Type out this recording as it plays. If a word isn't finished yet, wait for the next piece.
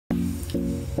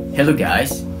Hello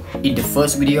guys, in the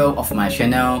first video of my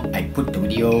channel, I put the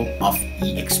video of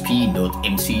ESP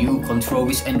NodeMCU Control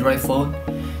with Android phone,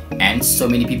 and so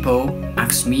many people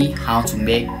asked me how to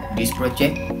make this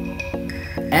project.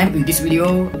 And in this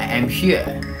video, I am here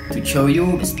to show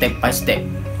you the step by step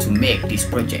to make this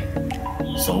project.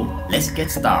 So let's get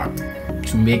started.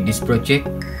 To make this project,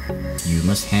 you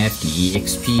must have the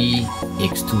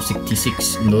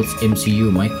ESP8266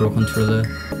 NodeMCU microcontroller,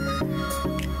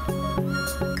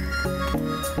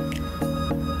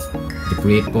 the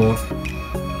breadboard,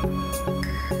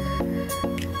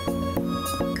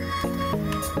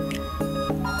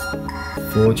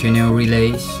 four channel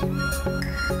relays,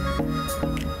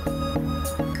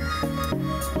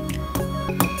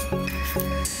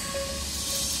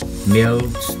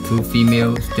 males to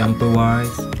females jumper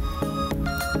wires,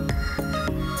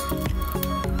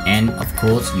 and of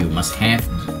course you must have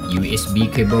the USB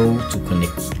cable to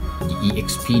connect the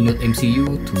ESP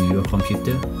NodeMCU to your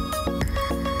computer.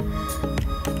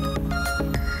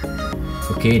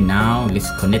 Okay, now let's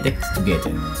connect it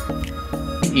together.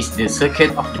 This is the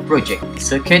circuit of the project. The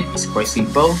circuit is quite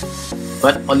simple,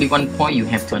 but only one point you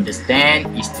have to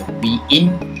understand is the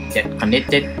V-in that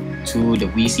connected to the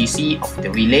VCC of the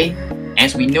relay.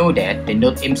 As we know that the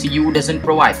NodeMCU doesn't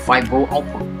provide 5V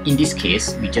output. In this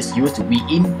case, we just use the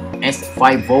V-in as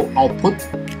 5V output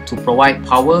to provide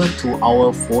power to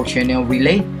our 4-channel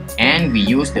relay, and we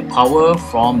use the power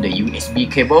from the USB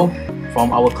cable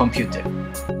from our computer.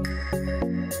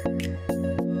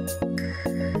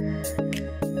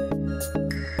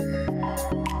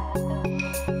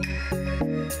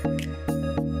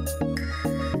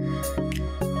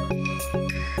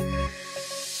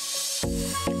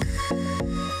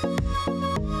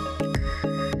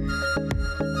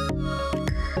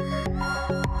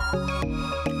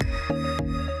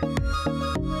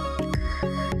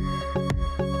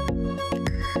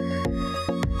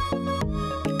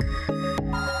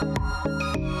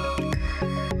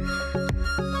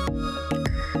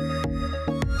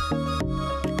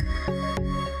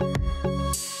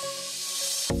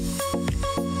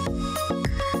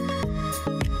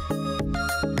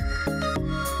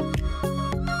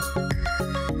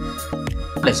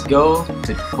 Let's go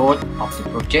to the code of the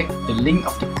project. The link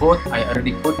of the code I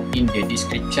already put in the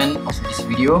description of this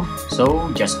video. So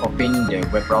just open the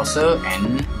web browser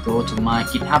and go to my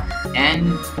GitHub.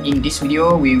 And in this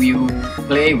video, we will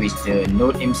play with the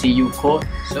NodeMCU code.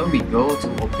 So we go to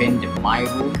open the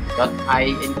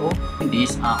myroom.ino.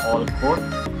 These are all code.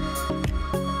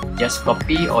 Just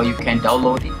copy or you can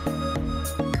download it.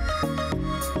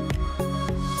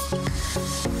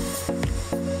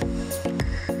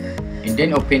 And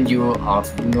then open your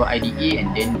Arduino IDE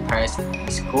and then press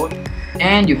this code,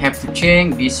 and you have to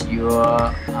change this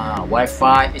your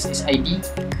Wi-Fi SSID.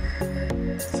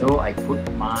 So I put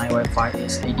my Wi-Fi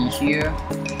SSID here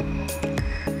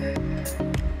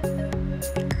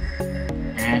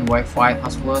and Wi-Fi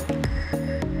password.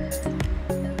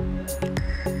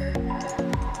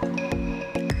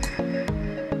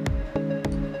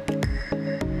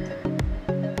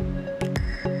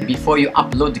 Before you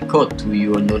upload the code to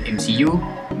your NodeMCU,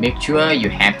 make sure you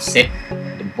have set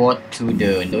the board to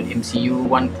the NodeMCU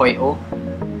 1.0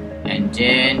 and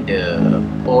then the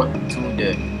port to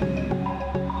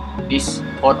this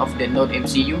port of the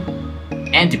NodeMCU,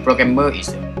 and the programmer is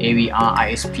AVR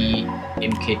ISP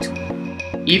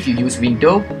MK2. If you use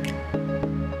Windows,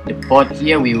 the port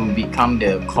here will become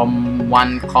the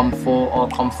COM1, COM4 or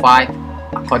COM5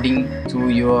 according to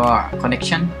your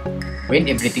connection. When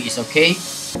everything is okay,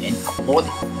 and upload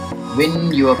it.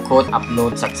 When your code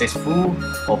upload successful,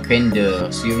 open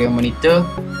the serial monitor,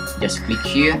 just click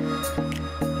here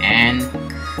and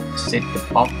set the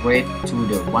port rate to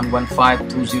the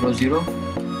 115200.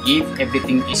 If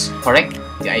everything is correct,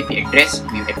 the IP address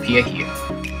will appear here.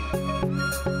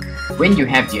 When you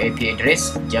have the IP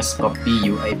address, just copy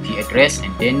your IP address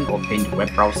and then open the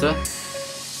web browser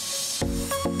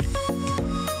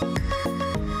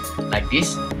like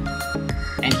this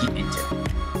and hit enter.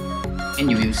 And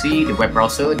you will see the web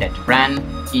browser that ran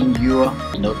in your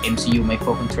NodeMCU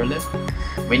microcontroller.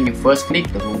 When you first click,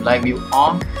 the room light will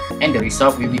on and the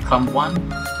result will become 1.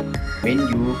 When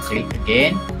you click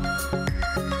again,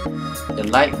 the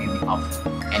light will be off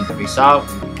and the result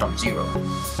will become 0.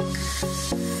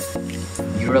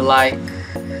 Mirror light,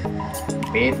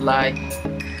 bed light,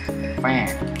 fan,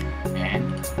 and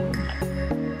room light.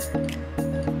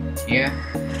 Here.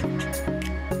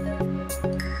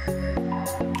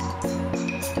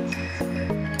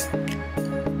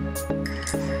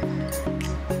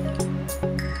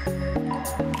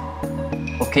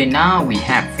 Okay, now we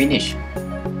have finished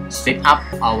set up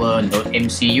our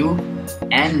NodeMCU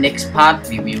And next part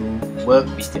we will work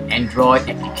with the Android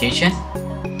application.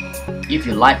 If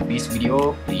you like this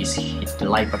video, please hit the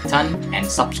like button and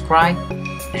subscribe,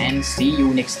 and see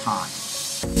you next time.